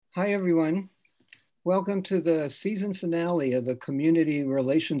Hi, everyone. Welcome to the season finale of the Community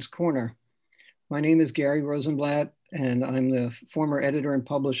Relations Corner. My name is Gary Rosenblatt, and I'm the former editor and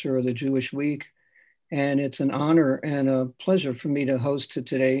publisher of the Jewish Week. And it's an honor and a pleasure for me to host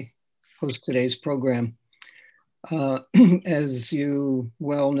today's program. As you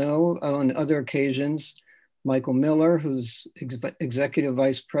well know, on other occasions, Michael Miller, who's Executive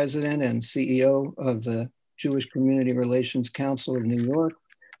Vice President and CEO of the Jewish Community Relations Council of New York,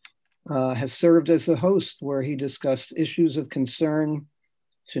 has served as the host where he discussed issues of concern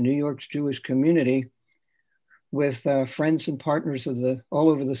to New York's Jewish community with friends and partners all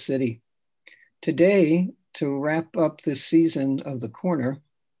over the city. Today, to wrap up this season of The Corner,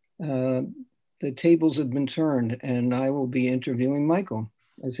 the tables have been turned and I will be interviewing Michael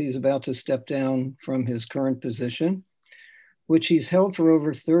as he's about to step down from his current position, which he's held for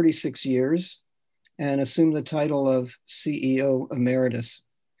over 36 years and assume the title of CEO Emeritus.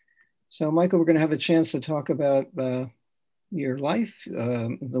 So Michael, we're going to have a chance to talk about your life,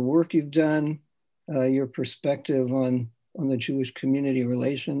 the work you've done, your perspective on the Jewish community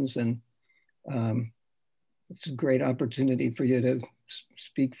relations, and it's a great opportunity for you to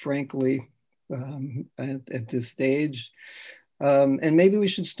speak frankly at this stage. And maybe we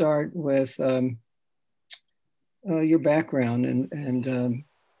should start with your background. And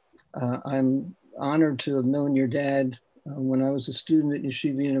I'm honored to have known your dad when I was a student at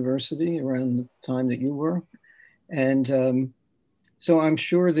Yeshiva University around the time that you were. And so I'm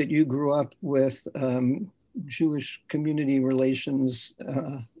sure that you grew up with Jewish community relations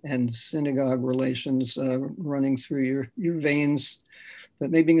and synagogue relations running through your veins. But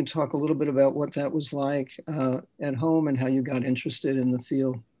maybe you can talk a little bit about what that was like at home and how you got interested in the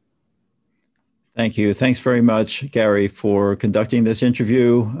field. Thank you. Thanks very much, Gary, for conducting this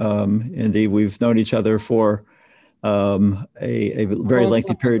interview. Indeed, we've known each other for a very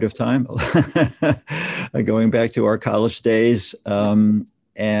lengthy period of time, going back to our college days. My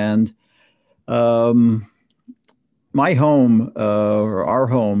home, or our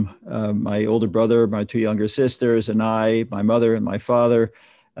home, my older brother, my two younger sisters, and I, my mother and my father,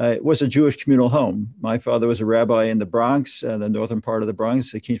 it was a Jewish communal home. My father was a rabbi in the Bronx, the northern part of the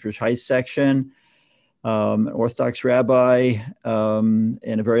Bronx, the Kingsbridge Heights section, an Orthodox rabbi in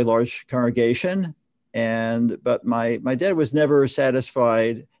a very large congregation. But my dad was never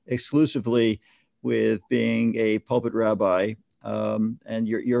satisfied exclusively with being a pulpit rabbi. And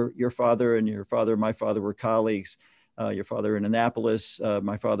your father and my father were colleagues. Your father in Annapolis.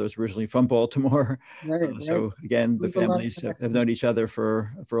 My father was originally from Baltimore. Right. So again, the families have known each other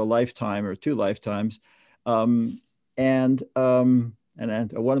for a lifetime or two lifetimes. And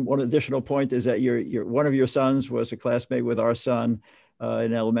one additional point is that one of your sons was a classmate with our son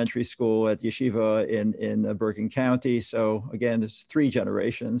in elementary school at Yeshiva in Bergen County. So again, it's 3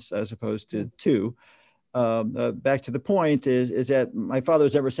 generations as opposed to 2. Back to the point is that my father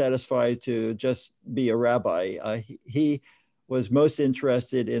was never satisfied to just be a rabbi. He was most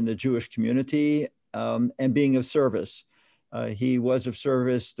interested in the Jewish community and being of service. He was of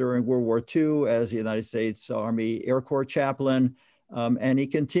service during World War II as the United States Army Air Corps chaplain, and he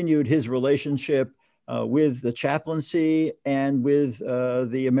continued his relationship with the chaplaincy and with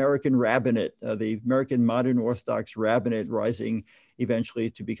the American rabbinate, the American Modern Orthodox Rabbinate, rising eventually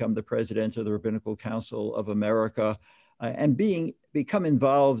to become the president of the Rabbinical Council of America, and become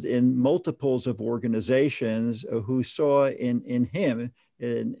involved in multiples of organizations who saw in him,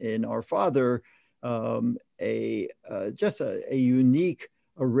 in our father, just a unique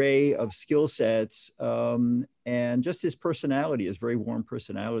array of skill sets, and just his personality, his very warm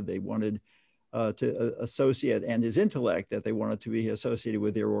personality. They wanted to associate, and his intellect, that they wanted to be associated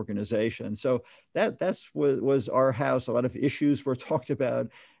with their organization. So that's what was our house. A lot of issues were talked about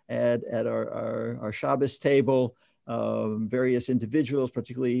at our Shabbos table. Various individuals,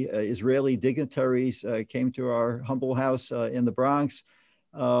 particularly Israeli dignitaries, came to our humble house in the Bronx.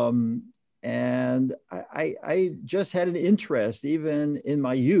 And I just had an interest, even in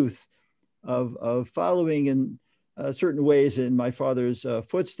my youth, of following in certain ways in my father's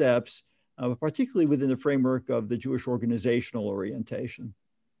footsteps, particularly within the framework of the Jewish organizational orientation.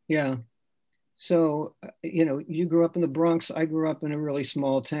 Yeah. So, you grew up in the Bronx. I grew up in a really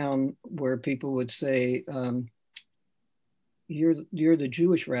small town where people would say, you're the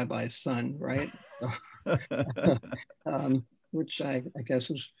Jewish rabbi's son, right? Which I guess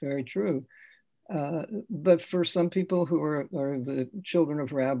was very true. But for some people who are the children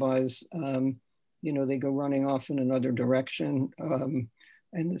of rabbis, they go running off in another direction.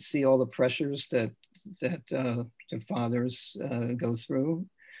 And see all the pressures that their fathers go through,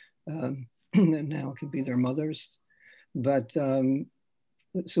 and now it could be their mothers. But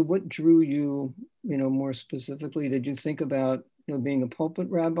So what drew you, more specifically? Did you think about, being a pulpit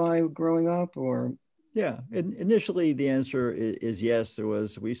rabbi growing up, or? Yeah, initially the answer is yes.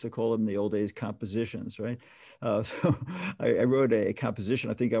 We used to call them in the old days compositions, right? So I wrote a composition,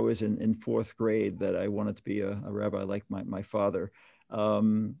 I think I was in fourth grade, that I wanted to be a rabbi like my father.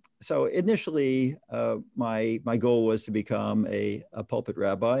 So initially, my goal was to become a pulpit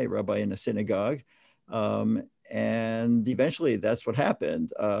rabbi, a rabbi in a synagogue. And eventually that's what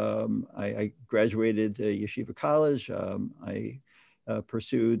happened. I graduated Yeshiva College. I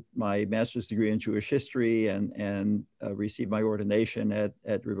pursued my master's degree in Jewish history and received my ordination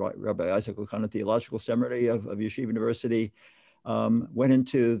at Rabbi Isaac Elkanah Theological Seminary of Yeshiva University. Went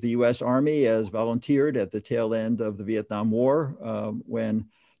into the U.S. Army as volunteered at the tail end of the Vietnam War when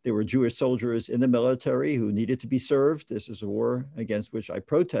there were Jewish soldiers in the military who needed to be served. This is a war against which I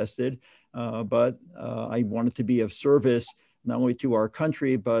protested, but I wanted to be of service not only to our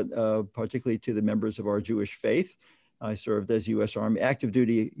country, but particularly to the members of our Jewish faith. I served as U.S. Army, active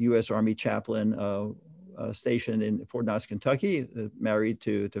duty U.S. Army chaplain stationed in Fort Knox, Kentucky, married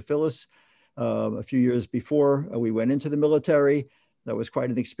to Phyllis. A few years before we went into the military. That was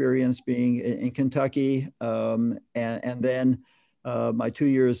quite an experience being in Kentucky. And then my 2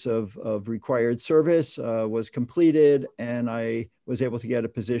 years of required service was completed, and I was able to get a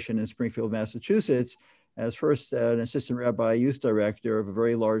position in Springfield, Massachusetts, as first an assistant rabbi youth director of a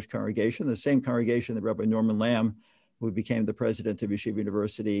very large congregation, the same congregation that Rabbi Norman Lamb, who became the president of Yeshiva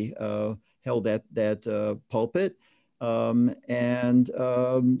University, held that pulpit. In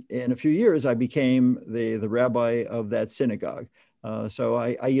a few years, I became the rabbi of that synagogue. So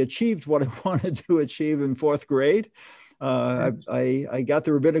I achieved what I wanted to achieve in fourth grade. I got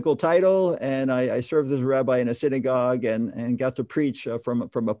the rabbinical title, and I served as a rabbi in a synagogue and got to preach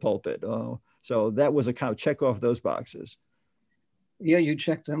from a pulpit. So that was a kind of check off those boxes. Yeah, you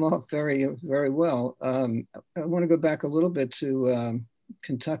checked them off very, very well. I want to go back a little bit to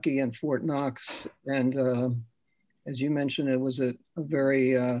Kentucky and Fort Knox. And as you mentioned, it was a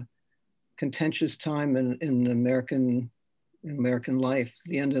very contentious time in American life,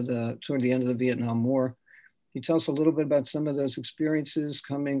 toward the end of the Vietnam War. Can you tell us a little bit about some of those experiences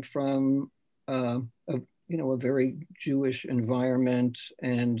coming from a very Jewish environment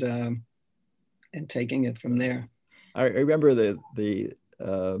and taking it from there? I remember the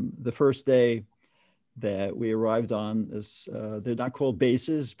first day that we arrived on this. They're not called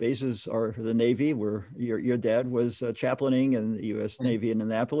bases. Bases are for the Navy, where your dad was chaplaining in the U.S. Navy in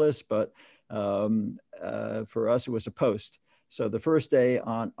Annapolis, but for us it was a post. So the first day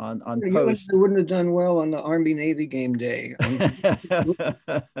on post, you wouldn't have done well on the Army Navy game day.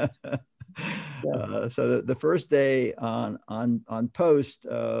 So the first day on post,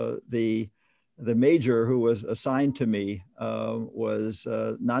 the major who was assigned to me was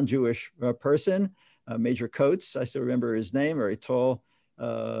a non-Jewish person, Major Coates. I still remember his name, very tall,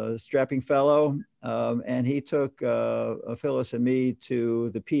 strapping fellow. And he took Phyllis and me to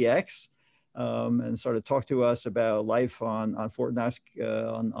the PX and sort of talked to us about life on Fort Knox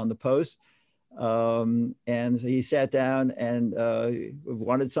on the post. And he sat down and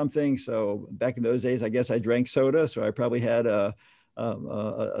wanted something. So back in those days, I guess I drank soda. So I probably had a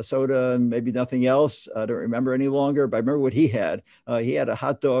soda and maybe nothing else. I don't remember any longer, but I remember what he had. He had a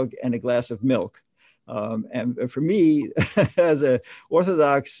hot dog and a glass of milk. And for me, as an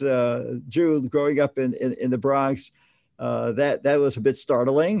Orthodox Jew growing up in the Bronx, that was a bit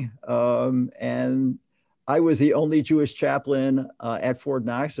startling. And I was the only Jewish chaplain at Fort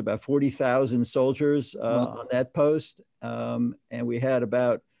Knox, about 40,000 soldiers on that post. And we had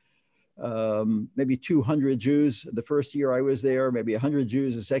about maybe 200 Jews the first year I was there, maybe 100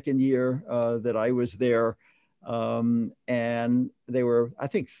 Jews the second year that I was there. And they were, I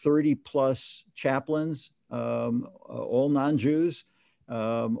think, 30 plus chaplains, all non-Jews,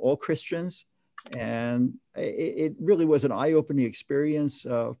 all Christians. And it really was an eye-opening experience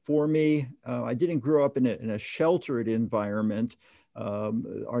for me. I didn't grow up in a sheltered environment.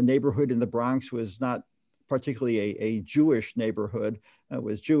 Our neighborhood in the Bronx was not particularly a Jewish neighborhood. It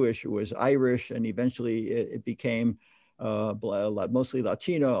was Jewish, it was Irish, and eventually it became mostly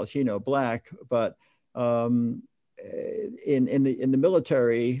Latino, Black. But in the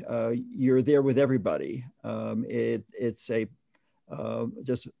military, you're there with everybody. It's a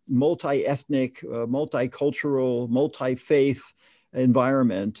just multi-ethnic, multicultural, multi-faith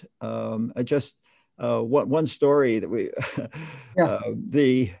environment. One story that we,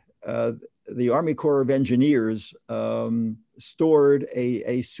 the Army Corps of Engineers stored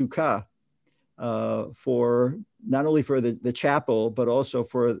a sukkah for not only for the chapel, but also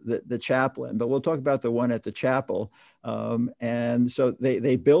for the chaplain. But we'll talk about the one at the chapel. And so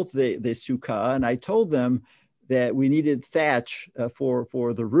they built the sukkah, and I told them that we needed thatch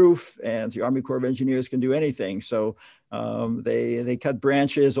for the roof, and the Army Corps of Engineers can do anything. So they cut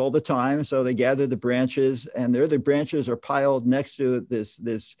branches all the time. So they gathered the branches, and the branches are piled next to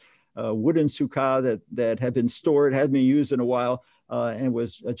this wooden sukkah that had been stored, hadn't been used in a while, and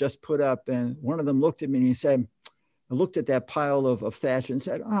was just put up. And one of them looked at me and he said, I looked at that pile of thatch and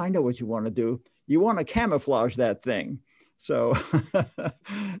said, oh, I know what you want to do. You want to camouflage that thing. So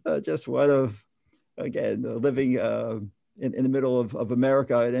just one of, again, living in the middle of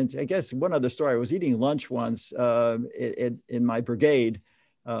America. And I guess one other story, I was eating lunch once in my brigade.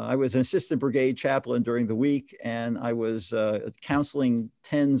 I was an assistant brigade chaplain during the week, and I was counseling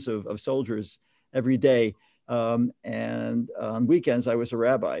tens of soldiers every day. And on weekends, I was a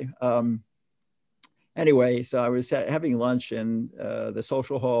rabbi. Anyway, so I was having lunch in the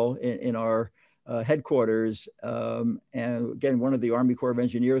social hall in our headquarters. And again, one of the Army Corps of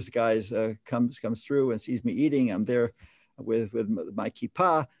Engineers guys comes through and sees me eating. I'm there with my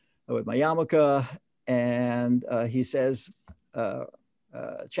kippah, with my yarmulke, and he says,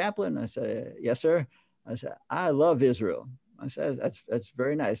 chaplain? I said, yes, sir. I said, I love Israel. I said, that's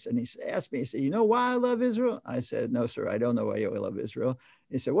very nice. And he asked me, he said, you know why I love Israel? I said, no, sir, I don't know why you love Israel.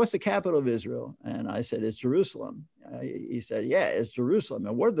 He said, what's the capital of Israel? And I said, it's Jerusalem. He said, yeah, it's Jerusalem.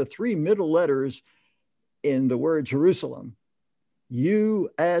 And what are the three middle letters in the word Jerusalem?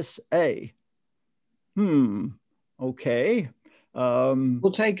 USA. Okay.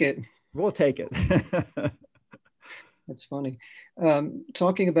 We'll take it. We'll take it. That's funny.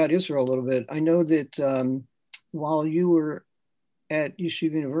 Talking about Israel a little bit, I know that while you were at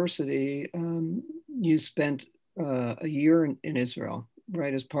Yeshiva University, you spent a year in Israel,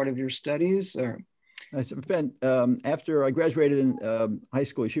 right, as part of your studies? Or I spent, after I graduated in high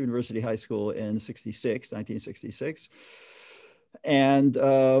school, Yeshiva University High School in 1966. And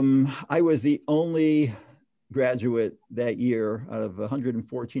I was the only graduate that year out of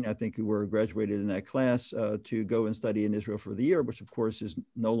 114, I think, who were graduated in that class to go and study in Israel for the year, which of course is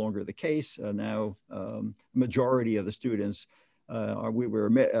no longer the case. Now, majority of the students we were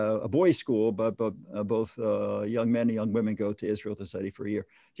a boys' school, but both young men and young women go to Israel to study for a year.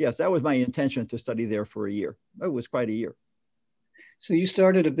 Yes, that was my intention, to study there for a year. It was quite a year. So you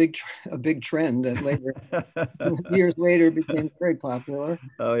started a big trend that later, years later, became very popular.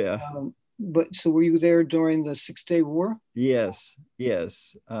 Oh yeah. But so were you there during the 6-Day War? Yes,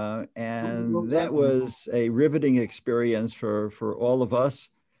 yes, and that was a riveting experience for all of us.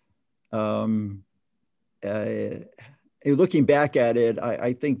 Looking back at it,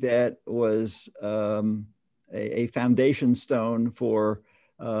 I think that was a foundation stone for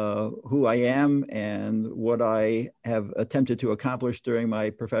who I am and what I have attempted to accomplish during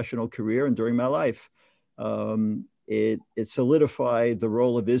my professional career and during my life. It solidified the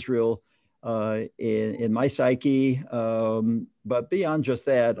role of Israel in my psyche, but beyond just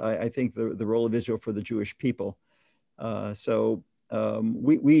that, I think the role of Israel for the Jewish people. So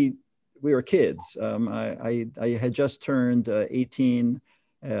we were kids. I had just turned 18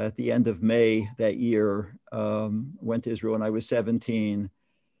 at the end of May that year, went to Israel when I was 17.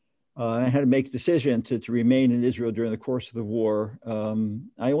 I had to make a decision to remain in Israel during the course of the war.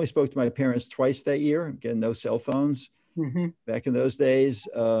 I only spoke to my parents twice that year. Again, no cell phones. Mm-hmm. Back in those days,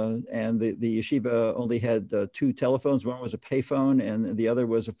 and the yeshiva only had 2 telephones. One was a payphone, and the other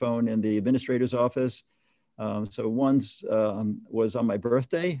was a phone in the administrator's office. So one's was on my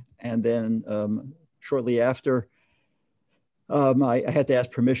birthday, and then shortly after, I had to ask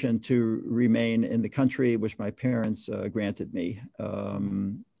permission to remain in the country, which my parents granted me.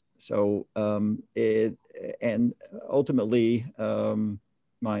 And ultimately,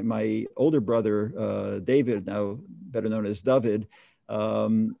 my older brother, David, now better known as David,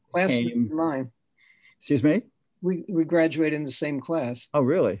 came. Mine. Excuse me? We graduated in the same class. Oh,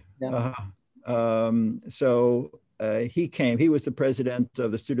 really? Yeah. So he came. He was the president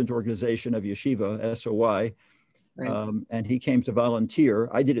of the student organization of Yeshiva, SOY, right. And he came to volunteer.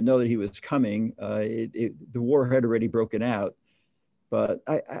 I didn't know that he was coming. The war had already broken out. But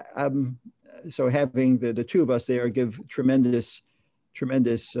so having the 2 of us there give tremendous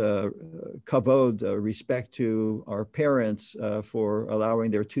kavod, respect to our parents for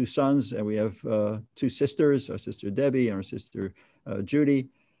allowing their 2 sons. And we have 2 sisters, our sister Debbie and our sister Judy,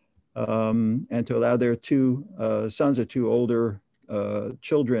 and to allow their 2 sons or 2 older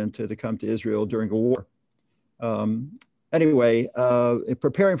children to come to Israel during a war. Anyway,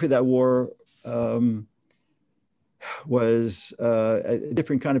 preparing for that war, was a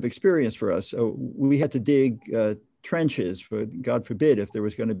different kind of experience for us. So we had to dig trenches, for God forbid, if there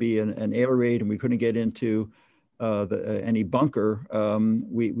was going to be an air raid and we couldn't get into any bunker,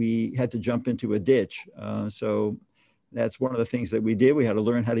 we had to jump into a ditch. So that's one of the things that we did. We had to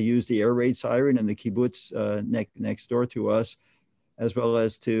learn how to use the air raid siren in the kibbutz next door to us, as well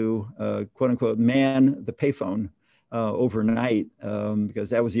as to quote unquote man the payphone overnight, because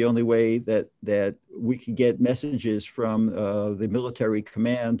that was the only way that we could get messages from the military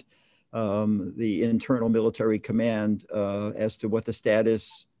command, the internal military command, as to what the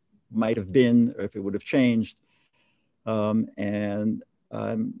status might have been or if it would have changed. And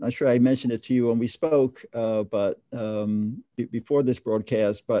I'm not sure I mentioned it to you when we spoke, but before this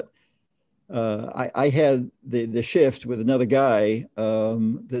broadcast, but I had the shift with another guy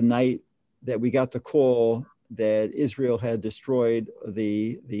the night that we got the call that Israel had destroyed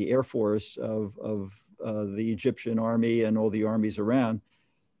the air force of the Egyptian army and all the armies around.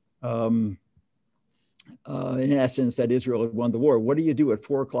 In essence, that Israel had won the war. What do you do at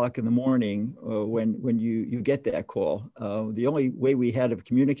 4 o'clock in the morning when you get that call? The only way we had of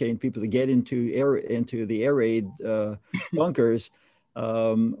communicating people to get into the air raid bunkers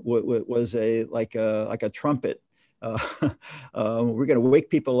was like a trumpet. We're going to wake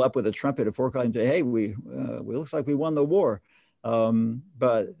people up with a trumpet at 4 o'clock and say, "Hey, we looks like we won the war."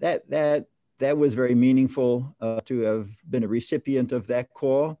 But that was very meaningful to have been a recipient of that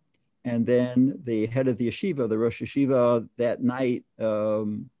call. And then the head of the yeshiva, the Rosh Yeshiva, that night,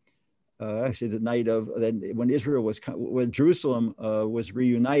 actually the night of when when Jerusalem was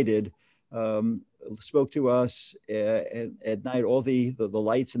reunited, spoke to us at night. All the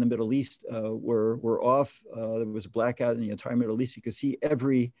lights in the Middle East were off. There was a blackout in the entire Middle East. You could see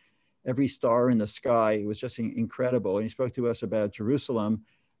every star in the sky. It was just incredible. And he spoke to us about Jerusalem.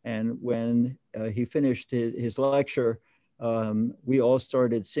 And when he finished his lecture, we all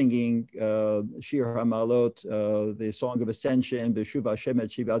started singing Shir HaMa'alot, the Song of Ascension, B'shuv Hashem et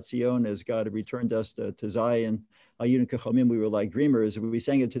Shivat Zion, as God had returned us to Zion. Ayun Kechamim, we were like dreamers. We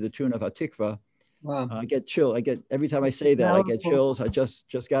sang it to the tune of Hatikva. Wow. I get chill. Every time I say that, I get chills. I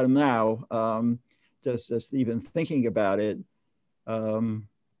just got them now. Just even thinking about it.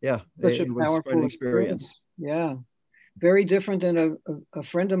 Yeah, it was quite an experience. Yeah. Very different than a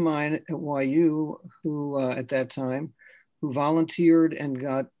friend of mine at YU who at that time, who volunteered and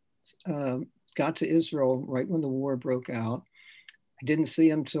got to Israel right when the war broke out. I didn't see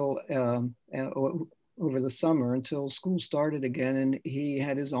him till over the summer until school started again, and he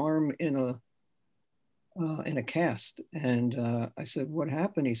had his arm in a cast. And I said, "What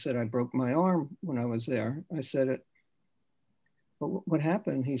happened?" He said, "I broke my arm when I was there." I said, "What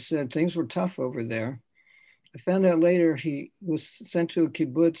happened?" He said, "Things were tough over there." I found out later he was sent to a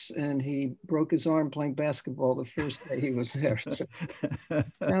kibbutz and he broke his arm playing basketball the first day he was there. So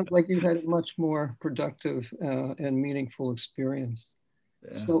sounds like you had a much more productive and meaningful experience.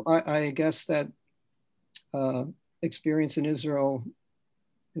 Yeah. So I guess that experience in Israel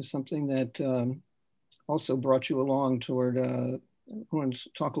is something that also brought you along toward, I want to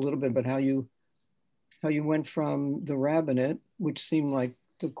talk a little bit about how you went from the rabbinate, which seemed like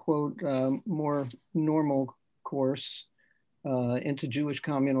the quote, more normal course, into Jewish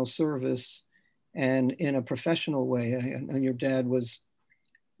communal service and in a professional way. And your dad was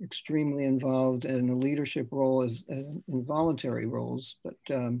extremely involved in a leadership role in voluntary roles. But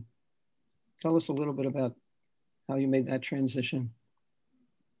tell us a little bit about how you made that transition.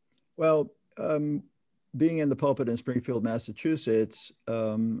 Well, being in the pulpit in Springfield, Massachusetts,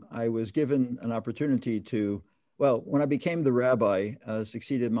 I was given an opportunity to, well, when I became the rabbi,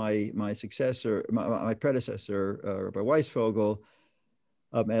 succeeded my successor, my predecessor, Rabbi Weisfogel,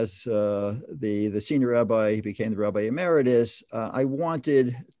 as the senior rabbi. He became the rabbi emeritus. I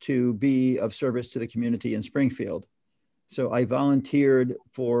wanted to be of service to the community in Springfield. So I volunteered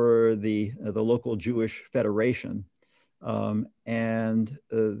for the local Jewish Federation. And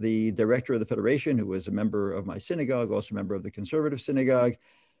the director of the Federation, who was a member of my synagogue, also a member of the conservative synagogue,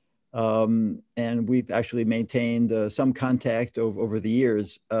 and we've actually maintained some contact over the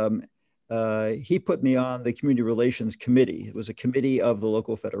years. He put me on the Community Relations Committee. It was a committee of the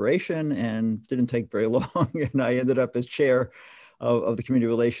local federation and didn't take very long. And I ended up as chair of the Community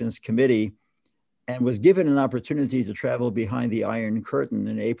Relations Committee and was given an opportunity to travel behind the Iron Curtain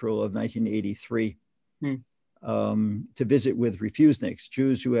in April of 1983 to visit with refuseniks,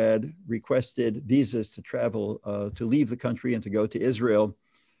 Jews who had requested visas to travel, to leave the country and to go to Israel,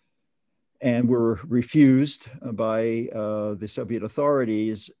 and were refused by the Soviet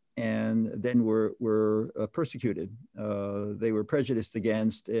authorities. and then were persecuted. They were prejudiced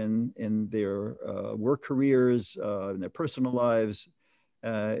against in their work careers, in their personal lives.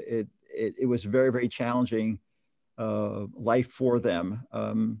 It was very, very challenging life for them.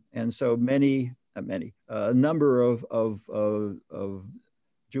 And so a number of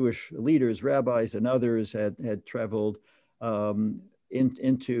Jewish leaders, rabbis, and others had traveled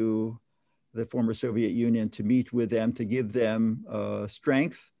into the former Soviet Union to meet with them, to give them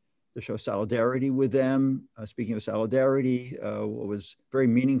strength, to show solidarity with them. Speaking of solidarity, what was very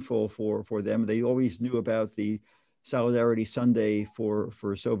meaningful for them, they always knew about the Solidarity Sunday for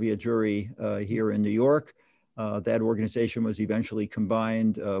Soviet Jewry here in New York. That organization was eventually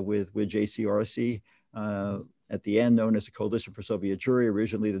combined with JCRC, at the end known as the Coalition for Soviet Jewry,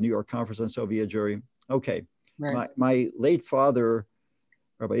 originally the New York Conference on Soviet Jewry. Okay, right. My late father,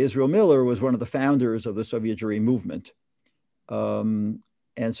 Rabbi Israel Miller, was one of the founders of the Soviet Jewry movement.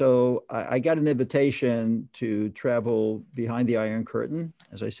 And so I got an invitation to travel behind the Iron Curtain.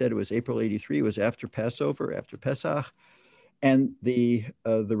 As I said, it was April '83, it was after Passover, after Pesach. And the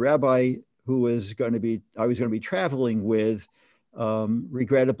rabbi who I was going to be traveling with,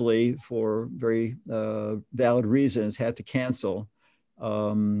 regrettably, for very valid reasons, had to cancel.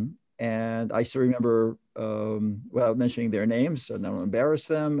 And I still remember, without mentioning their names, so I don't embarrass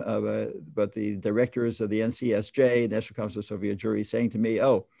them, but the directors of the NCSJ, National Council of Soviet Jewry, saying to me,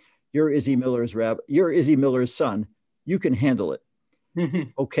 "Oh, you're Izzy Miller's son. You can handle it."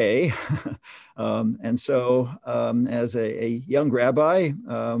 Okay. And so as a young rabbi,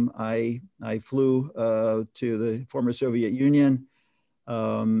 I flew to the former Soviet Union.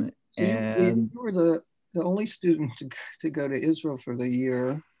 And you were the only student to go to Israel for the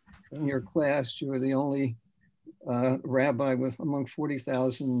year. In your class, you were the only rabbi among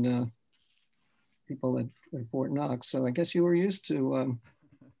 40,000 people at Fort Knox. So I guess you were used to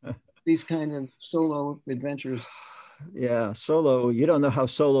these kind of solo adventures. Yeah, solo. You don't know how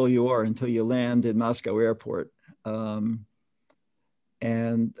solo you are until you land in Moscow airport and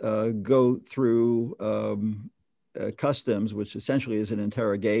go through customs, which essentially is an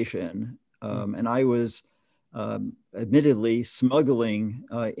interrogation. And I was admittedly smuggling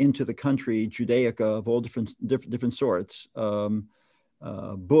into the country Judaica of all different sorts,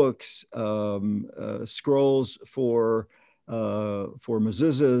 books, scrolls for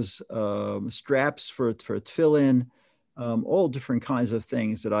mezuzahs, straps for tefillin, all different kinds of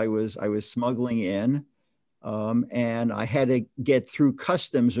things that I was smuggling in, and I had to get through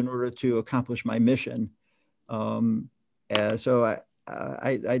customs in order to accomplish my mission. So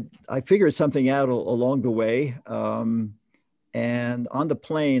I figured something out along the way, and on the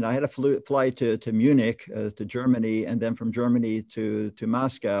plane I had to fly to Munich, to Germany, and then from Germany to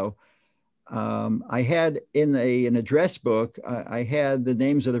Moscow. I had in an address book, I had the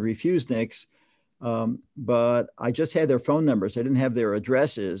names of the refuseniks, but I just had their phone numbers. I didn't have their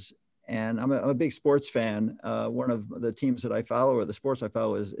addresses. And I'm a big sports fan. One of the teams that I follow, or the sports I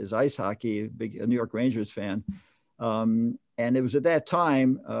follow, is ice hockey, a New York Rangers fan. And it was at that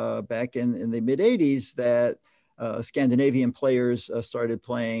time, back in the mid 80s, that Scandinavian players started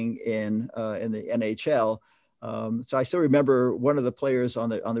playing in the NHL. So I still remember one of the players on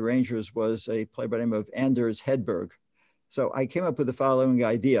the Rangers was a player by the name of Anders Hedberg. So I came up with the following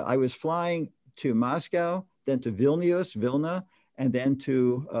idea. I was flying to Moscow, then to Vilna, and then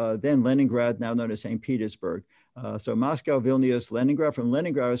to then Leningrad, now known as St. Petersburg. So Moscow, Vilnius, Leningrad. From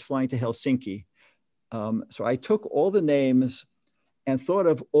Leningrad, I was flying to Helsinki. So I took all the names and thought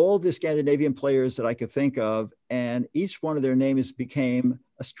of all the Scandinavian players that I could think of, and each one of their names became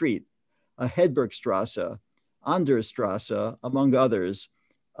a street, a Hedbergstrasse, Andersstrasse, among others,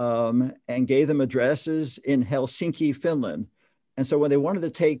 and gave them addresses in Helsinki, Finland. And so when they wanted to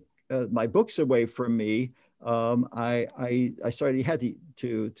take my books away from me, I had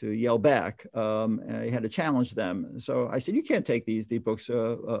to yell back. I had to challenge them. So I said, "You can't take these books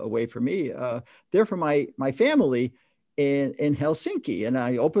away from me. They're for my family in Helsinki." And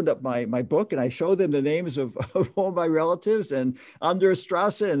I opened up my book and I showed them the names of all my relatives and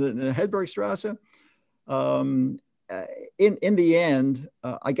Andersstrasse and Hedbergstrasse. In the end,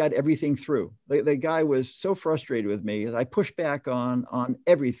 I got everything through. The guy was so frustrated with me. I pushed back on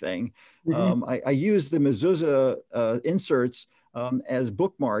everything. Mm-hmm. I used the mezuzah inserts as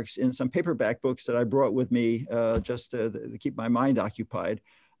bookmarks in some paperback books that I brought with me just to keep my mind occupied.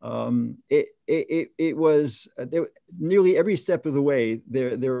 It was nearly every step of the way.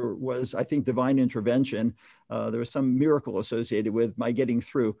 There was, I think, divine intervention. There was some miracle associated with my getting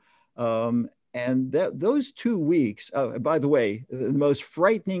through. And those 2 weeks, by the way, the most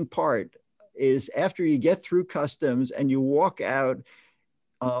frightening part is after you get through customs and you walk out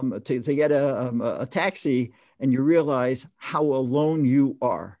to get a taxi, and you realize how alone you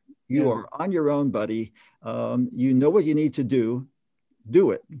are. You are on your own, buddy. You know what you need to do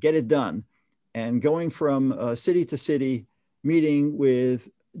it, get it done. And going from city to city, meeting with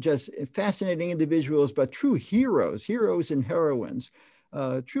just fascinating individuals, but true heroes and heroines,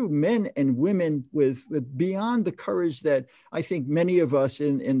 true men and women with beyond the courage that I think many of us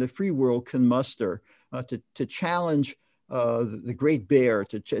in the free world can muster, to challenge the Great Bear,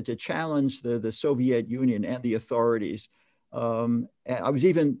 to challenge the Soviet Union and the authorities. And I was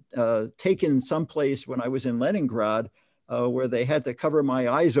even taken someplace when I was in Leningrad, where they had to cover my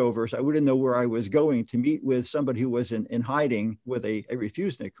eyes over so I wouldn't know where I was going, to meet with somebody who was in hiding, with a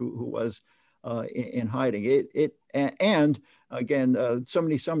refusenik who was in hiding. And again, so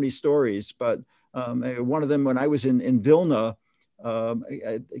many stories, but one of them, when I was in Vilna,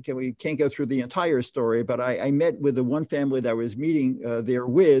 we can't go through the entire story, but I met with the one family that I was meeting there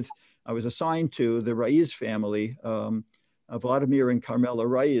with. I was assigned to the Raiz family, Vladimir and Carmela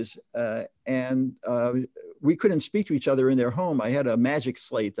Raiz, and we couldn't speak to each other in their home. I had a magic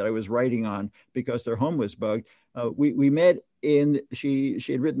slate that I was writing on because their home was bugged. We met she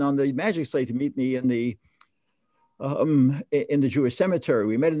had written on the magic slate to meet me in the Jewish cemetery.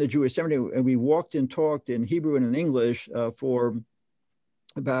 We met in the Jewish cemetery, and we walked and talked in Hebrew and in English for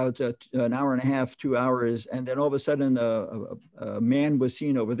about an hour and a half, 2 hours. And then all of a sudden a man was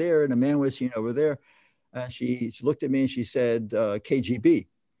seen over there and a man was seen over there. She looked at me and she said, KGB.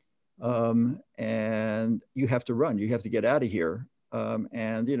 And you have to run, you have to get out of here.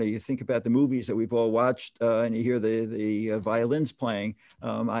 And you think about the movies that we've all watched, and you hear the violins playing.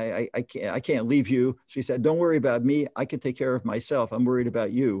 I can't leave you. She said, don't worry about me. I can take care of myself. I'm worried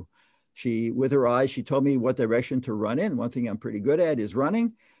about you. With her eyes, she told me what direction to run in. One thing I'm pretty good at is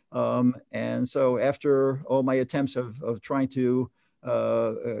running. And so after all my attempts of trying to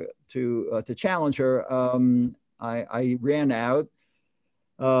challenge her, I ran out.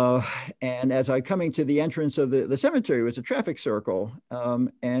 And as I coming to the entrance of the cemetery, it was a traffic circle,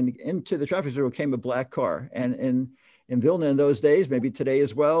 and into the traffic circle came a black car. And in Vilna in those days, maybe today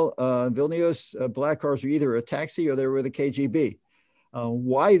as well, Vilnius, black cars were either a taxi or they were the KGB.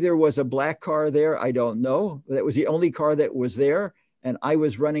 Why there was a black car there, I don't know. That was the only car that was there. And I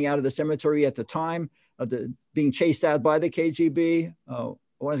was running out of the cemetery at the time, being chased out by the KGB. I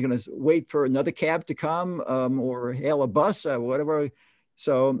was going to wait for another cab to come, or hail a bus, whatever.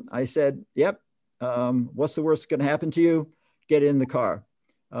 So I said, yep, what's the worst going to happen to you? Get in the car.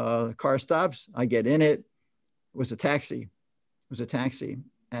 The car stops, I get in it. It was a taxi.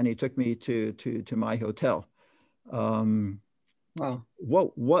 And he took me to my hotel. Wow.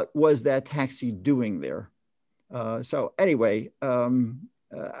 What was that taxi doing there? So anyway, there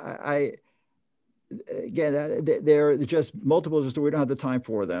are just multiples, we don't have the time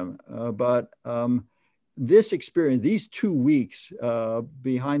for them. But this experience, these 2 weeks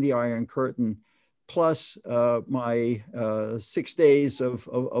behind the Iron Curtain, plus my 6 days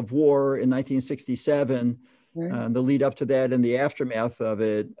of war in 1967, right, the lead up to that and the aftermath of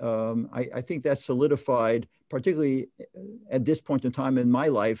it, I think that solidified, particularly at this point in time in my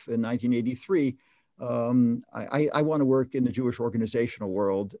life in 1983, I want to work in the Jewish organizational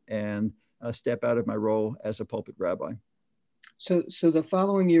world and step out of my role as a pulpit rabbi. So the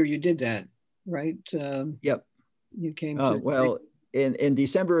following year you did that, right? Yep. You came to well, in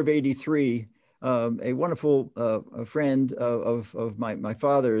December of '83, a wonderful friend of my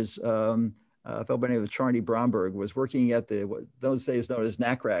father's, a fellow by the name of Charlie Bromberg, was working at what those days known as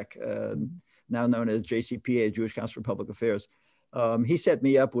NACRAC, now known as JCPA, Jewish Council for Public Affairs. He set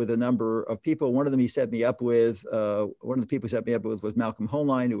me up with a number of people. One of them one of the people he set me up with was Malcolm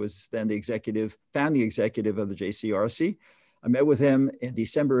Hoenlein, who was then founding executive of the JCRC. I met with him in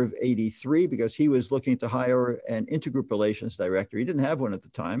December of '83 because he was looking to hire an intergroup relations director. He didn't have one at the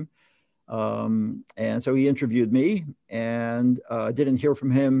time. And so he interviewed me, and didn't hear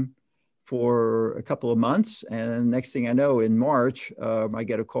from him for a couple of months. And next thing I know, in March, I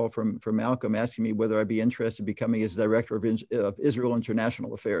get a call from Malcolm asking me whether I'd be interested in becoming his director of Israel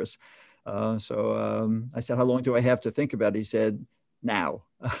International Affairs. So I said, how long do I have to think about it? He said, now.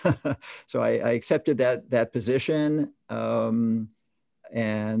 So I accepted that position, and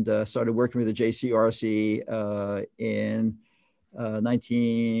started working with the JCRC in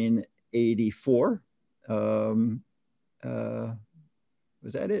 1984.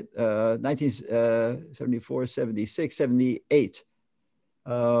 Was that it? 1974, 76, 78.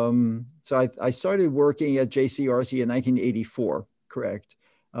 So I started working at JCRC in 1984, correct.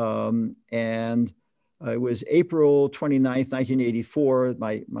 And it was April 29th, 1984.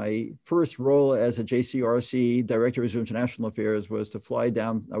 My first role as a JCRC, Director of International Affairs, was to fly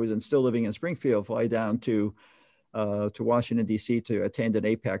down. I was still living in Springfield, fly down to Washington, D.C. to attend an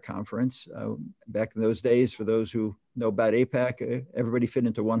AIPAC conference. Back in those days, for those who know about AIPAC, everybody fit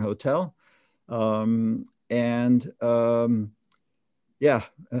into one hotel. Yeah,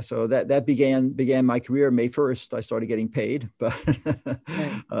 so that began my career. May 1st, I started getting paid, but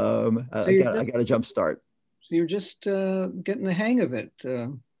I got a jump start. So you're just getting the hang of it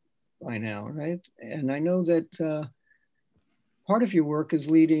by now, right? And I know that part of your work is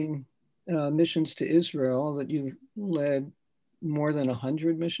leading missions to Israel, that you've led more than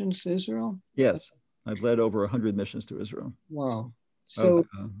 100 missions to Israel? Yes, I've led over 100 missions to Israel. Wow. So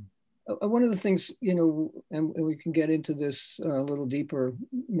one of the things, and we can get into this a little deeper,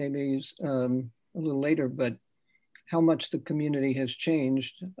 maybe a little later, but how much the community has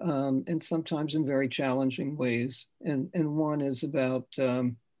changed, and sometimes in very challenging ways. And one is about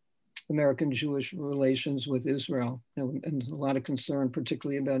American-Jewish relations with Israel, and a lot of concern,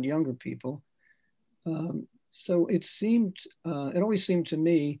 particularly about younger people. So it always seemed to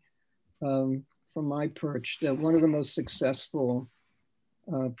me, from my perch, that one of the most successful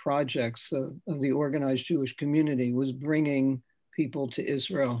projects of the organized Jewish community was bringing people to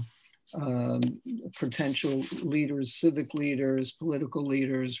Israel, potential leaders, civic leaders, political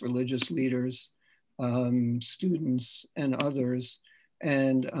leaders, religious leaders, students, and others,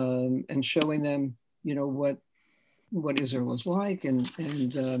 and showing them, what Israel was like, and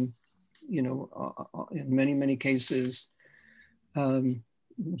in many cases,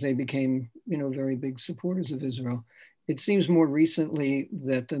 they became, very big supporters of Israel. It seems more recently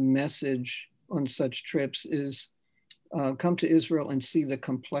that the message on such trips is come to Israel and see the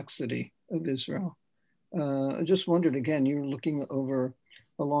complexity of Israel. I just wondered, again, you're looking over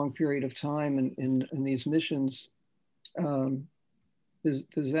a long period of time in these missions.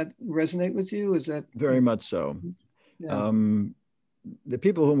 Does that resonate with you? Is that very much so? Yeah. The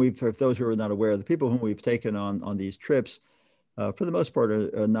people whom for those who are not aware, the people whom we've taken on these trips, for the most part,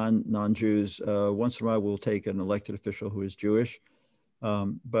 are non-Jews. Once in a while, we'll take an elected official who is Jewish,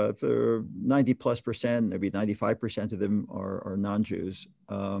 but for 90+%, maybe 95% of them are non-Jews.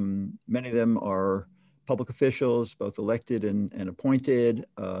 Many of them are public officials, both elected and appointed,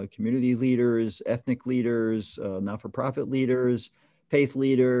 community leaders, ethnic leaders, not-for-profit leaders, faith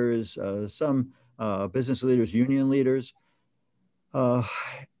leaders, some business leaders, union leaders.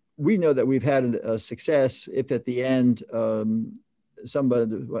 We know that we've had a success if at the end a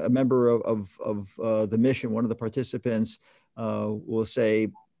member of the mission, one of the participants, will say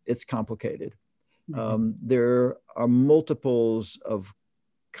it's complicated. Mm-hmm. There are multiples of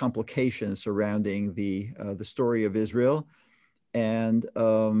complications surrounding the story of Israel, and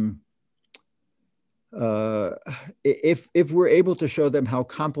if we're able to show them how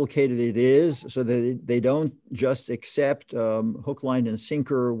complicated it is, so that they don't just accept hook, line, and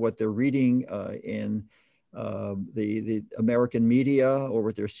sinker what they're reading in the American media or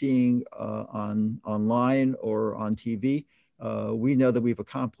what they're seeing online or on TV, we know that we've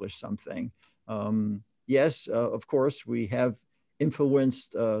accomplished something. Yes, of course, we have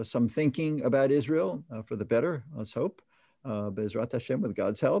influenced some thinking about Israel for the better, let's hope, Be'ezrat Hashem, with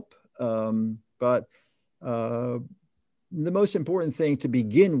God's help. But the most important thing to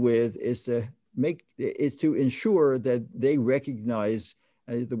begin with is to ensure that they recognize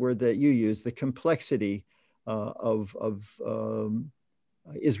the word that you use, the complexity of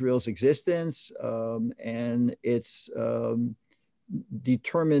Israel's existence and its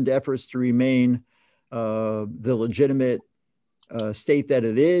determined efforts to remain the legitimate state that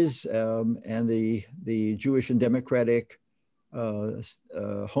it is, and the Jewish and democratic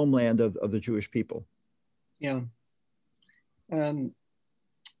homeland of the Jewish people. Yeah. I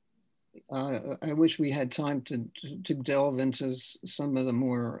wish we had time to delve into some of the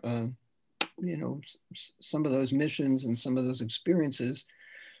more, some of those missions and some of those experiences.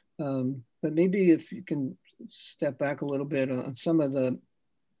 But maybe if you can step back a little bit on some of the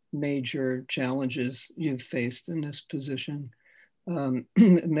major challenges you've faced in this position.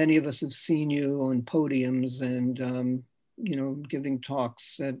 Many of us have seen you on podiums and, giving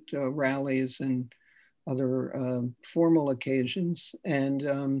talks at rallies and other formal occasions. And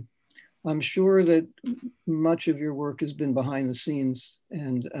I'm sure that much of your work has been behind the scenes.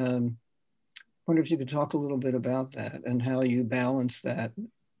 And I wonder if you could talk a little bit about that and how you balance that.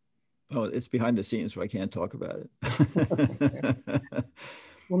 Oh, it's behind the scenes, so I can't talk about it.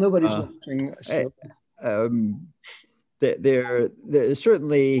 Well, nobody's watching. So. There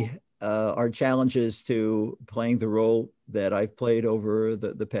certainly are challenges to playing the role that I've played over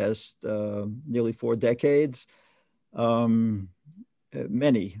the past nearly 4 decades.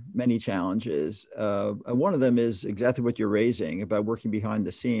 Many challenges. One of them is exactly what you're raising about working behind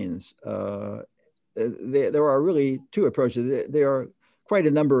the scenes. There are really 2 approaches. There are quite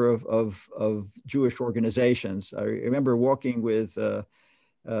a number of Jewish organizations. I remember walking with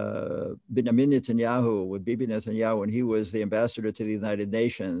Benjamin Netanyahu, with Bibi Netanyahu, when he was the ambassador to the United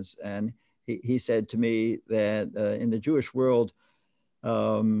Nations. And he said to me that in the Jewish world,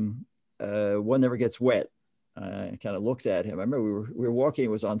 one never gets wet. I kind of looked at him. I remember we were walking,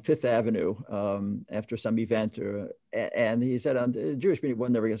 it was on Fifth Avenue after some event, and he said, on the Jewish meeting,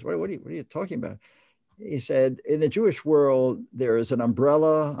 one never gets wet. What are you talking about? He said, in the Jewish world, there is an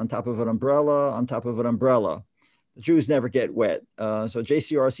umbrella on top of an umbrella on top of an umbrella. The Jews never get wet. So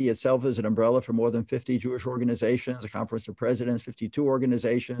JCRC itself is an umbrella for more than 50 Jewish organizations, a Conference of Presidents, 52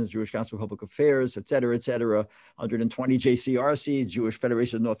 organizations, Jewish Council of Public Affairs, et cetera, 120 JCRC, Jewish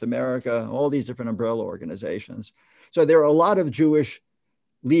Federation of North America, all these different umbrella organizations. So there are a lot of Jewish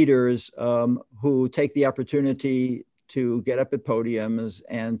leaders who take the opportunity to get up at podiums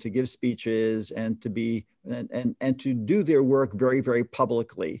and to give speeches and to be and to do their work very, very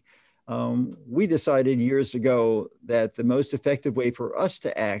publicly. We decided years ago that the most effective way for us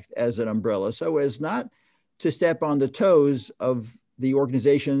to act as an umbrella, so as not to step on the toes of the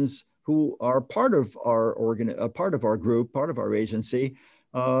organizations who are part of our group, part of our agency,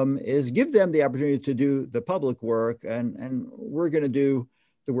 is give them the opportunity to do the public work, and we're going to do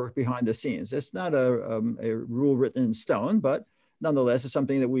the work behind the scenes. It's not a rule written in stone, but nonetheless, it's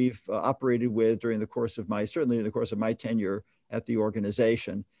something that we've operated with during the course of certainly in the course of my tenure at the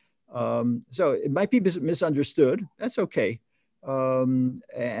organization. So it might be misunderstood. That's okay. And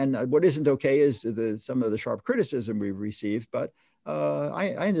what isn't okay is some of the sharp criticism we've received. But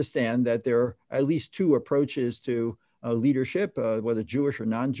I understand that there are at least 2 approaches to leadership, whether Jewish or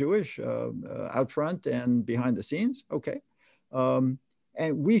non-Jewish, out front and behind the scenes. Okay.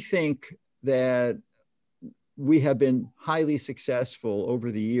 And we think that we have been highly successful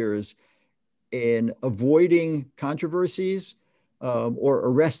over the years in avoiding controversies, or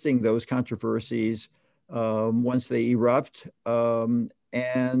arresting those controversies once they erupt. It's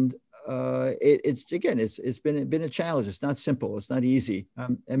been a challenge. It's not simple. It's not easy.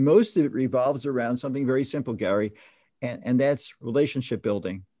 And most of it revolves around something very simple, Gary, and that's relationship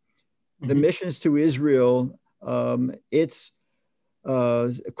building. Mm-hmm. The missions to Israel, its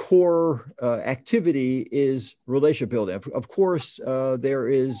core activity is relationship building. Of course, there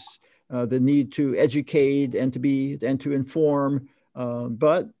is the need to educate and to inform,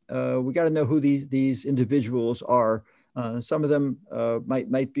 but we got to know who these individuals are. Some of them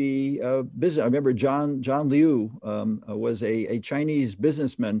might be business. I remember John Liu was a Chinese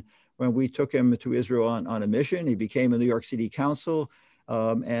businessman when we took him to Israel on a mission. He became a New York City council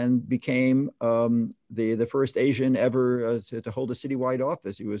and became the first Asian ever to hold a citywide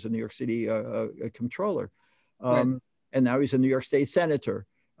office. He was a New York City comptroller, right. And now he's a New York State senator.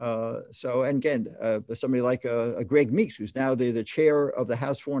 And again, somebody like Greg Meeks, who's now the chair of the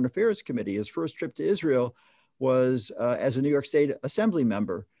House Foreign Affairs Committee, his first trip to Israel was as a New York State Assembly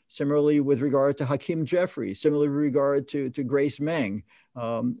member. Similarly, with regard to Hakeem Jeffries, similarly with regard to Grace Meng.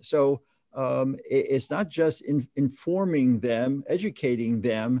 It's not just informing them, educating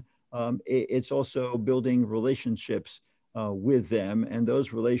them, it's also building relationships with them. And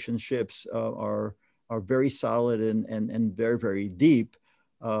those relationships are very solid and very, very deep.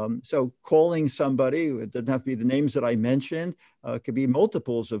 So calling somebody, it doesn't have to be the names that I mentioned, could be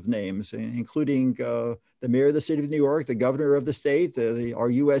multiples of names, including the mayor of the city of New York, the governor of the state,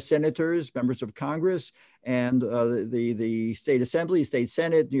 our US senators, members of Congress, and the state assembly, state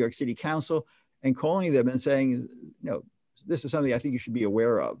senate, New York City council, and calling them and saying, this is something I think you should be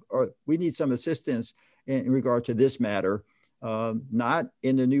aware of, or we need some assistance in regard to this matter. Not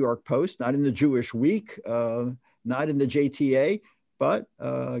in the New York Post, not in the Jewish Week, not in the JTA, but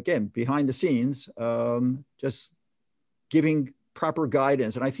again, behind the scenes, just giving proper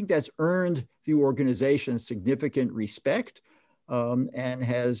guidance. And I think that's earned the organization significant respect and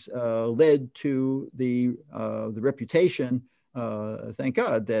has led to the reputation, thank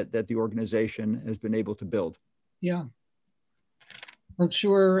God, that the organization has been able to build. Yeah. I'm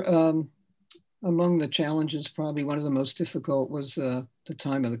sure among the challenges, probably one of the most difficult was the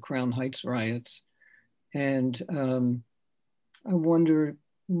time of the Crown Heights riots. And I wonder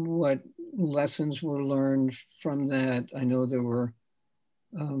what lessons were learned from that. I know there were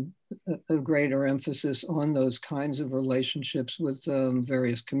a greater emphasis on those kinds of relationships with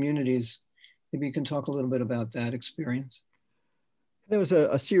various communities. Maybe you can talk a little bit about that experience. There was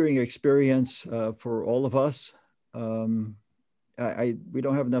a searing experience for all of us. We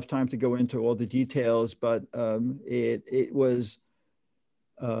don't have enough time to go into all the details, but it was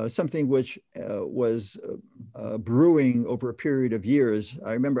something which was brewing over a period of years.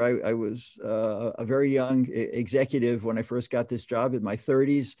 I remember I was a very young executive when I first got this job in my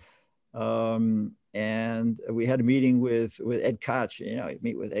 30s. And we had a meeting with Ed Koch. You know, I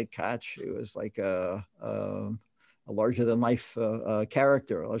meet with Ed Koch. It was like a larger than life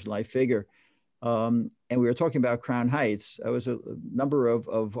character, a larger than life figure. And we were talking about Crown Heights. I was a number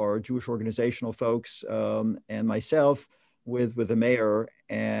of our Jewish organizational folks and myself with the mayor,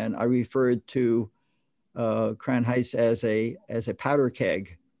 and I referred to Crown Heights as a powder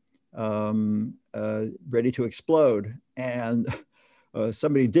keg ready to explode. And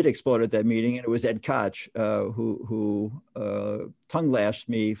somebody did explode at that meeting, and it was Ed Koch who tongue lashed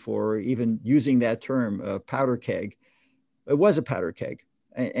me for even using that term, powder keg. It was a powder keg,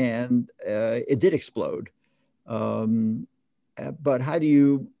 and it did explode. But how do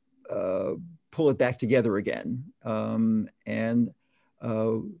you pull it back together again? And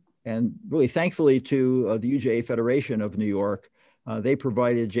really, thankfully to the UJA Federation of New York, they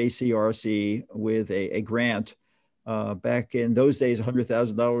provided JCRC with a grant. Back in those days,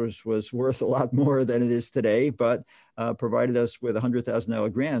 $100,000 was worth a lot more than it is today, but provided us with a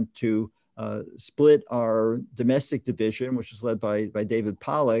 $100,000 grant to split our domestic division, which is led by David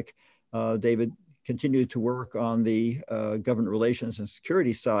Pollack. David continued to work on the government relations and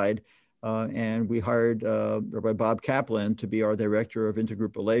security side, and we hired Rabbi Bob Kaplan to be our director of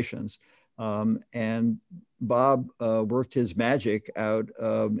intergroup relations. And Bob worked his magic out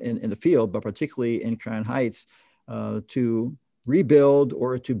in the field, but particularly in Crown Heights, to rebuild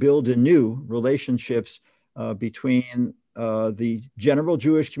or to build anew relationships between the general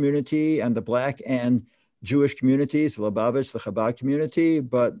Jewish community and the Black and Jewish communities, the Lubavitch, the Chabad community,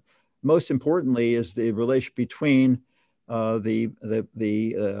 but most importantly is the relation between the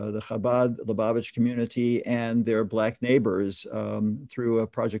Chabad Lubavitch community and their Black neighbors through a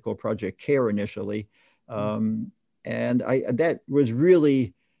project called Project CARE initially. And that was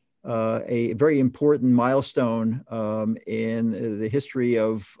really a very important milestone in the history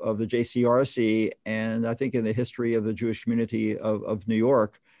of the JCRC, and I think in the history of the Jewish community of New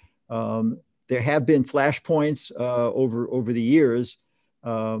York. There have been flashpoints over the years,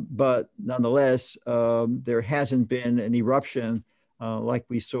 but nonetheless, there hasn't been an eruption like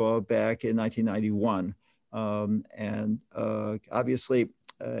we saw back in 1991. And obviously,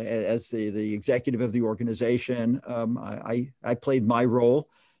 as the executive of the organization, I played my role.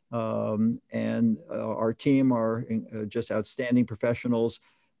 And our team are just outstanding professionals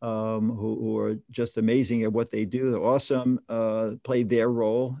who are just amazing at what they do. They're awesome, played their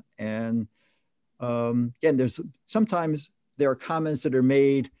role. And again, sometimes there are comments that are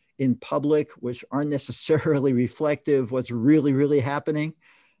made in public which aren't necessarily reflective of what's really happening.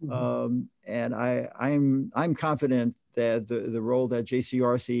 Mm-hmm. And I'm confident that the role that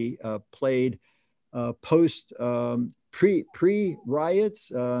JCRC played post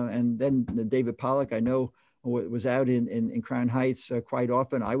pre-riots, and then David Pollack, I know, was out in Crown Heights quite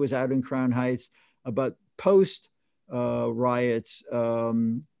often. I was out in Crown Heights, but post riots,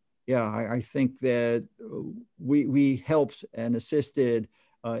 yeah, I think that we helped and assisted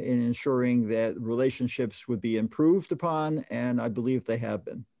in ensuring that relationships would be improved upon, and I believe they have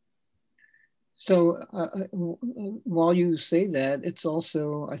been. So while you say that, it's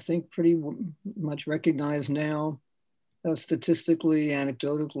also, I think, pretty much recognized now, statistically,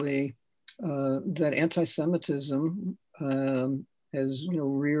 anecdotally, that anti-Semitism has,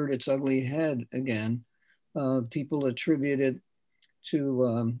 reared its ugly head again. People attribute it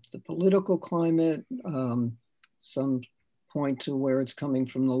to the political climate. Some point to where it's coming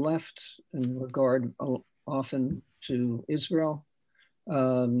from the left in regard often to Israel.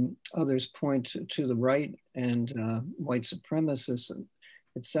 Others point to the right and white supremacists,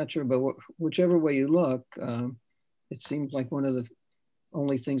 etc. But whichever way you look, it seems like one of the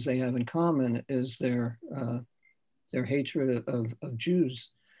only things they have in common is their hatred of Jews,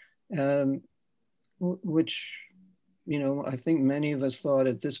 which, I think many of us thought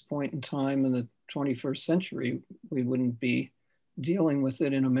at this point in time in the 21st century, we wouldn't be dealing with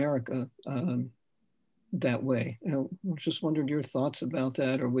it in America that way. I just wondered your thoughts about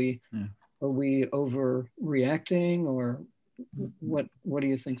that. Are we overreacting, or what do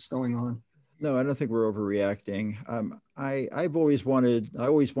you think's going on? No, I don't think we're overreacting. I always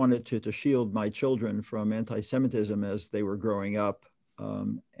wanted to shield my children from anti-Semitism as they were growing up.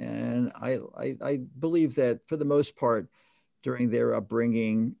 And I believe that for the most part, during their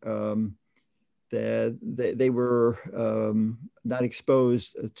upbringing, that they were not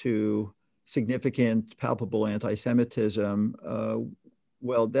exposed to significant, palpable anti-Semitism.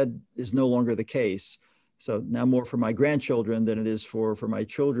 Well, that is no longer the case. So now more for my grandchildren than it is for my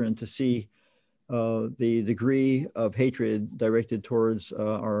children to see the degree of hatred directed towards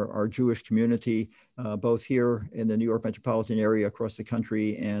our Jewish community, both here in the New York metropolitan area, across the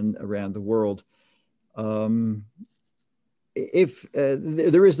country, and around the world. If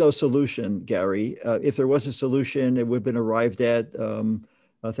there is no solution, Gary, if there was a solution, it would have been arrived at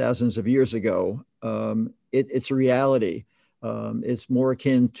thousands of years ago. It's a reality. It's more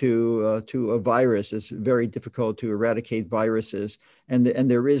akin to a virus. It's very difficult to eradicate viruses, and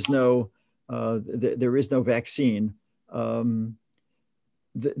there is no vaccine.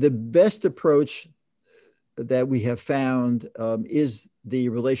 The best approach that we have found is the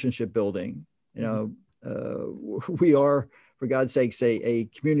relationship building. You know, we are, for God's sakes, a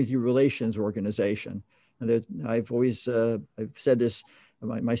community relations organization. And I've always I've said this.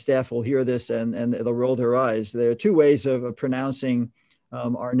 My staff will hear this and they'll roll their eyes. There are two ways of pronouncing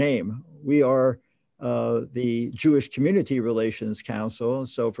our name. We are the Jewish Community Relations Council.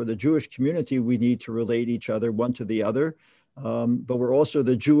 So for the Jewish community, we need to relate each other one to the other. But we're also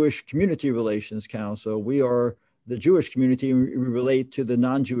the Jewish Community Relations Council. We are the Jewish community, and we relate to the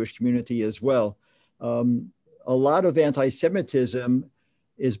non-Jewish community as well. A lot of anti-Semitism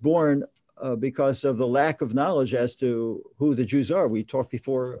is born because of the lack of knowledge as to who the Jews are. We talked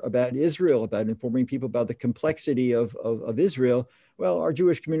before about Israel, about informing people about the complexity of Israel. Well, our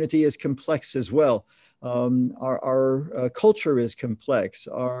Jewish community is complex as well. Our culture is complex.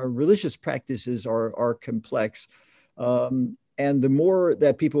 Our religious practices are complex. And the more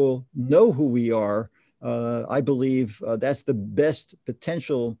that people know who we are, I believe that's the best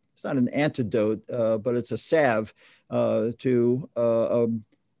potential. It's not an antidote, but it's a salve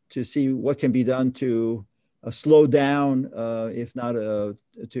to see what can be done to slow down, if not to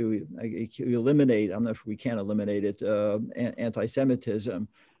eliminate. I'm not sure we can eliminate it, anti-Semitism.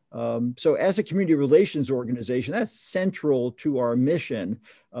 So as a community relations organization, that's central to our mission.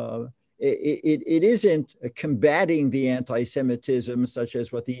 It isn't combating the anti-Semitism such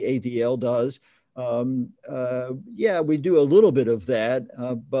as what the ADL does. Yeah, we do a little bit of that,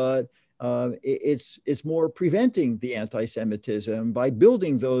 but it's more preventing the anti-Semitism by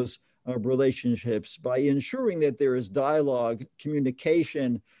building those relationships, by ensuring that there is dialogue,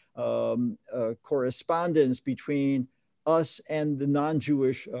 communication, correspondence between us and the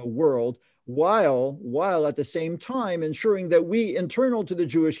non-Jewish world, while at the same time ensuring that we internal to the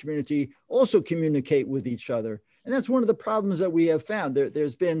Jewish community also communicate with each other. And that's one of the problems that we have found.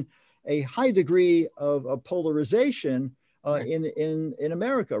 There's been a high degree of polarization in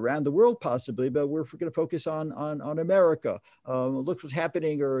America, around the world possibly, but we're going to focus on America. Look what's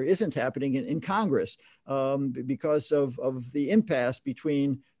happening or isn't happening in Congress because of the impasse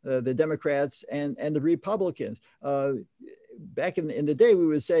between the Democrats and the Republicans. Back in the day, we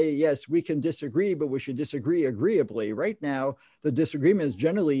would say, yes, we can disagree, but we should disagree agreeably. Right now, the disagreements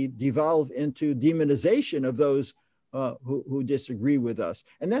generally devolve into demonization of those who disagree with us.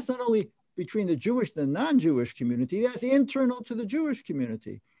 And that's not only between the Jewish and the non-Jewish community, that's internal to the Jewish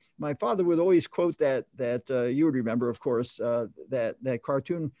community. My father would always quote that you would remember, of course, that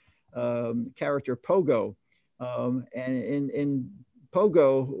cartoon character Pogo. And in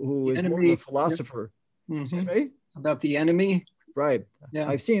Pogo, who is more of a philosopher. Mm-hmm. Right? About the enemy. Right. Yeah.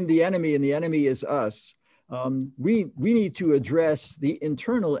 I've seen the enemy, and the enemy is us. We need to address the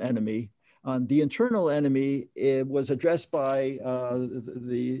internal enemy. The internal enemy, it was addressed by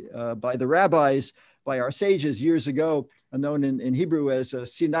the rabbis, by our sages years ago, known in Hebrew as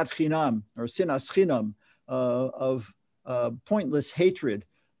sinat chinam or sinas chinam, of pointless hatred.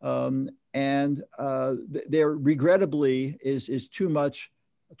 And there regrettably is too much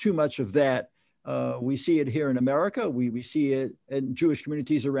of that. We see it here in America. We see it in Jewish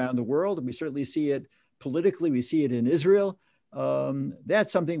communities around the world. We certainly see it politically. We see it in Israel.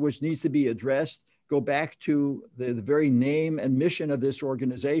 That's something which needs to be addressed. Go back to the very name and mission of this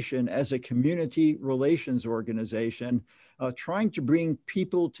organization as a community relations organization, trying to bring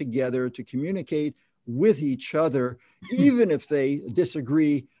people together to communicate with each other, even if they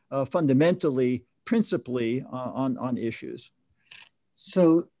disagree fundamentally, principally on issues.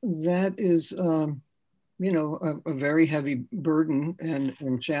 So that is, a very heavy burden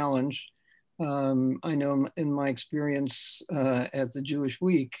and challenge. I know in my experience at the Jewish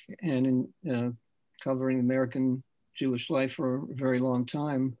Week and in covering American Jewish life for a very long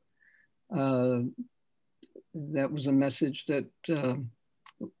time, that was a message that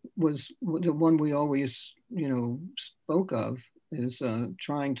was the one we always, spoke of, is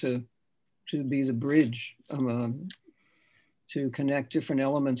trying to to be the bridge to connect different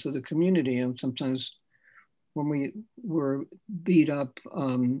elements of the community. And sometimes when we were beat up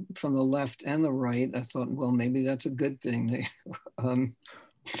from the left and the right, I thought, well, maybe that's a good thing.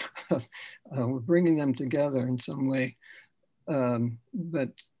 We're bringing them together in some way. But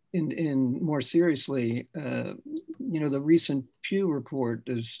in more seriously, the recent Pew report,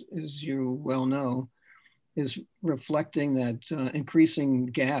 as you well know, is reflecting that increasing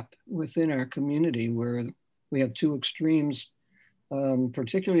gap within our community, where we have two extremes,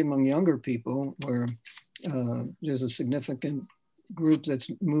 particularly among younger people, where there's a significant group that's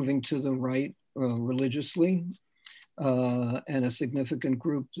moving to the right religiously, and a significant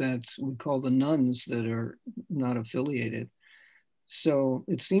group that we call the nones that are not affiliated. So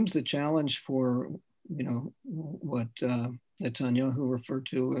it seems the challenge for, what Netanyahu referred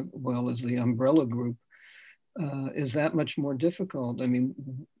to well as the umbrella group is that much more difficult. I mean,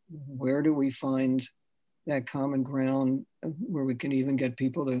 where do we find that common ground where we can even get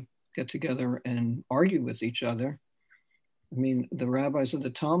people to get together and argue with each other? I mean, the rabbis of the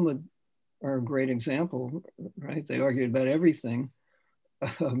Talmud are a great example, right? They argued about everything,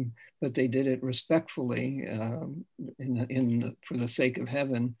 but they did it respectfully for the sake of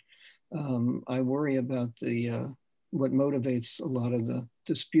heaven. I worry about what motivates a lot of the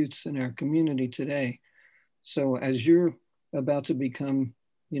disputes in our community today. So as you're about to become,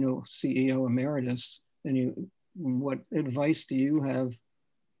 CEO emeritus, what advice do you have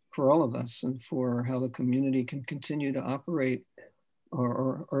for all of us and for how the community can continue to operate?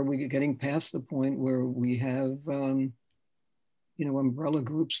 Or are we getting past the point where we have, umbrella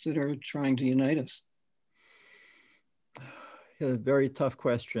groups that are trying to unite us? A very tough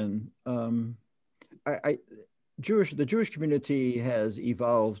question. The Jewish community has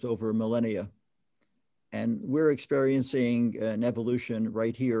evolved over millennia, and we're experiencing an evolution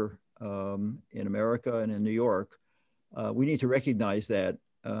right here in America and in New York. We need to recognize that.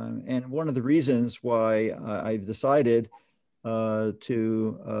 And one of the reasons why I've decided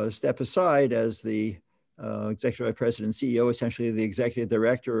to step aside as the executive vice president, CEO, essentially the executive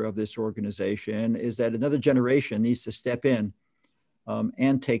director of this organization, is that another generation needs to step in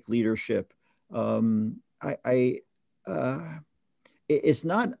and take leadership. It's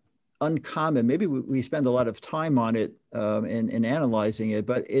not uncommon. Maybe we spend a lot of time on it in analyzing it,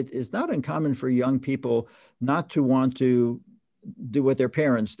 but it is not uncommon for young people not to want to do what their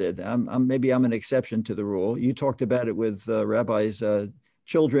parents did. Maybe I'm an exception to the rule. You talked about it with rabbis'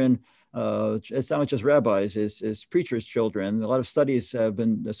 children. It's not just rabbis, it's preachers' children. A lot of studies have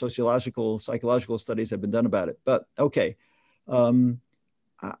been, psychological studies have been done about it. But okay,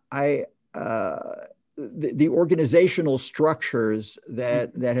 the organizational structures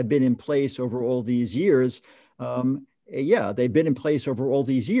that have been in place over all these years, yeah, they've been in place over all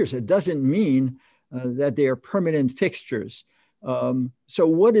these years. It doesn't mean that they are permanent fixtures. So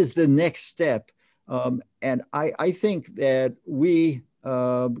what is the next step? And I think that we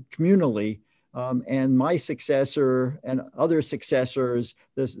communally, and my successor and other successors,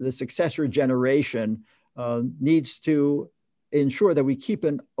 the successor generation needs to ensure that we keep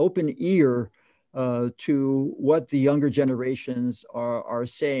an open ear to what the younger generations are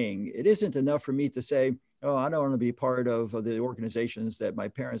saying. It isn't enough for me to say, oh, I don't want to be part of the organizations that my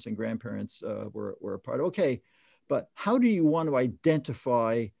parents and grandparents were a part of. Okay, but how do you want to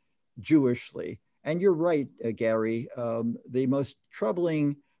identify Jewishly? And you're right, Gary. The most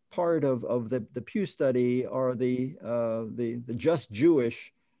troubling part of the Pew study are the just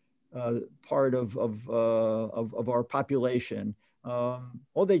Jewish part of our population.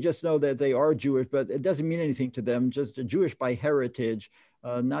 Or they just know that they are Jewish, but it doesn't mean anything to them. Just Jewish by heritage,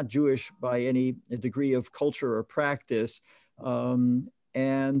 not Jewish by any degree of culture or practice. I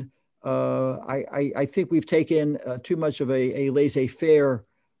think we've taken too much of a laissez-faire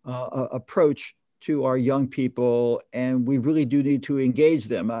approach to our young people, and we really do need to engage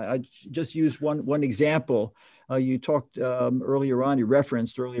them. I just use one example. You talked earlier on, you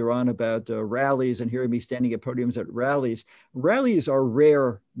referenced earlier on about rallies and hearing me standing at podiums at rallies. Rallies are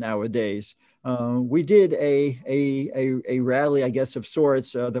rare nowadays. We did a rally, I guess, of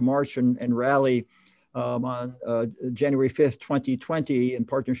sorts, the March and Rally on January 5th, 2020 in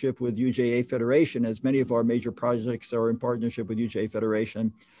partnership with UJA Federation, as many of our major projects are in partnership with UJA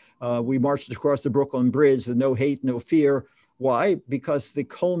Federation. We marched across the Brooklyn Bridge, the No Hate, No Fear. Why? Because the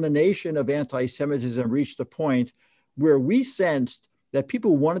culmination of anti-Semitism reached a point where we sensed that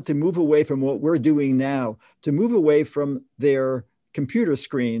people wanted to move away from what we're doing now, to move away from their computer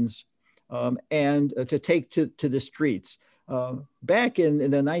screens and to take to the streets. Back in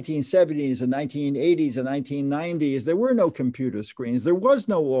the 1970s and 1980s and 1990s, there were no computer screens. There was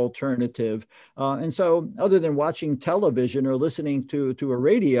no alternative. And so other than watching television or listening to a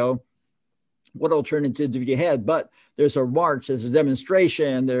radio, what alternative you had? But there's a march, there's a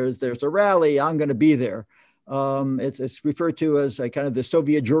demonstration, there's a rally, I'm going to be there. It's referred to as a kind of the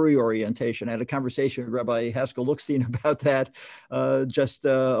Soviet Jewry orientation. I had a conversation with Rabbi Haskell Lookstein about that just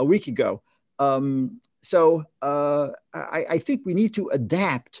a week ago. So I think we need to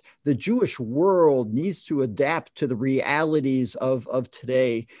adapt. The Jewish world needs to adapt to the realities of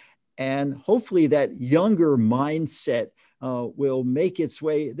today. And hopefully that younger mindset will make its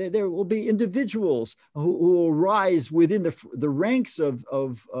way. There will be individuals who will rise within the ranks of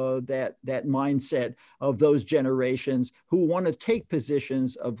that mindset of those generations who want to take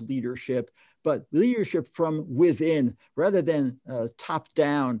positions of leadership, but leadership from within rather than top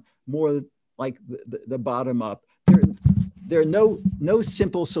down, more like the bottom up. There are no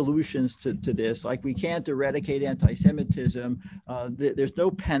simple solutions to this. Like we can't eradicate anti-Semitism. There's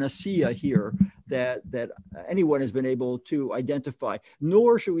no panacea here that anyone has been able to identify,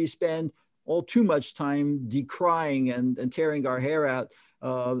 nor should we spend all too much time decrying and tearing our hair out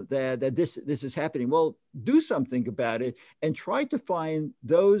that this is happening. Well, do something about it and try to find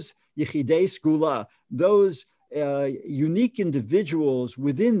those Yechidei Segula, those unique individuals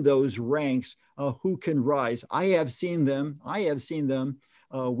within those ranks who can rise. I have seen them.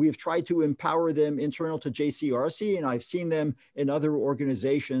 We've tried to empower them internal to JCRC, and I've seen them in other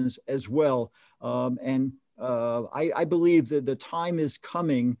organizations as well. I believe that the time is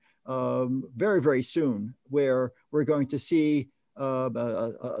coming very, very soon where we're going to see,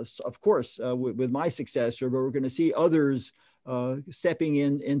 of course, with my successor, but we're going to see others stepping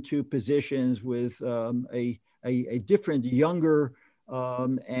into positions with a different, younger,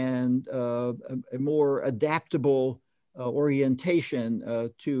 and a more adaptable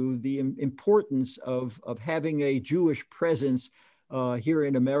orientation to the importance of having a Jewish presence here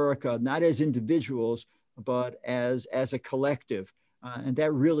in America, not as individuals, but as a collective. And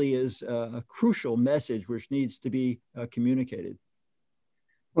that really is a crucial message which needs to be communicated.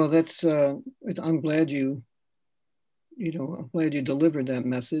 Well, that's, I'm glad I'm glad you delivered that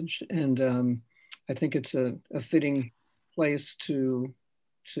message. And I think it's a fitting place to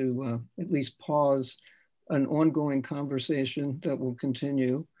at least pause an ongoing conversation that will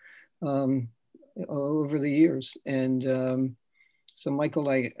continue over the years. And so Michael,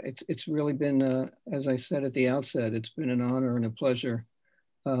 it's really been, as I said at the outset, it's been an honor and a pleasure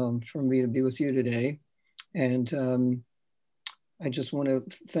for me to be with you today. And I just want to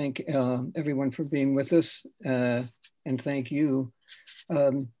thank everyone for being with us, and thank you.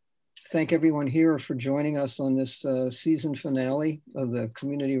 Thank everyone here for joining us on this season finale of the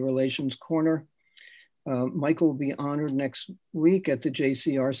Community Relations Corner. Michael will be honored next week at the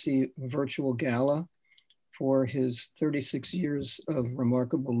JCRC Virtual Gala for his 36 years of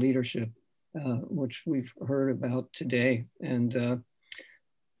remarkable leadership, which we've heard about today. And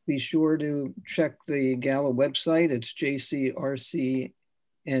be sure to check the Gala website. It's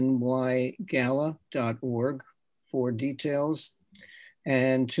jcrcnygala.org for details.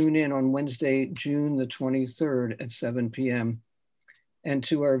 And tune in on Wednesday, June the 23rd at 7 p.m. And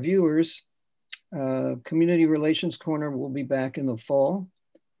to our viewers, Community Relations Corner will be back in the fall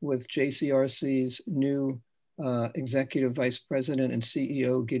with JCRC's new Executive Vice President and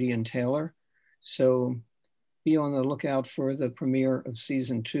CEO, Gideon Taylor. So be on the lookout for the premiere of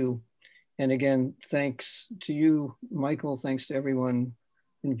season 2. And again, thanks to you, Michael, thanks to everyone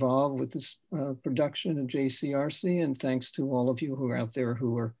involved with this production of JCRC, and thanks to all of you who are out there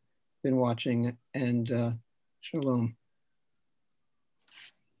who have been watching, and shalom.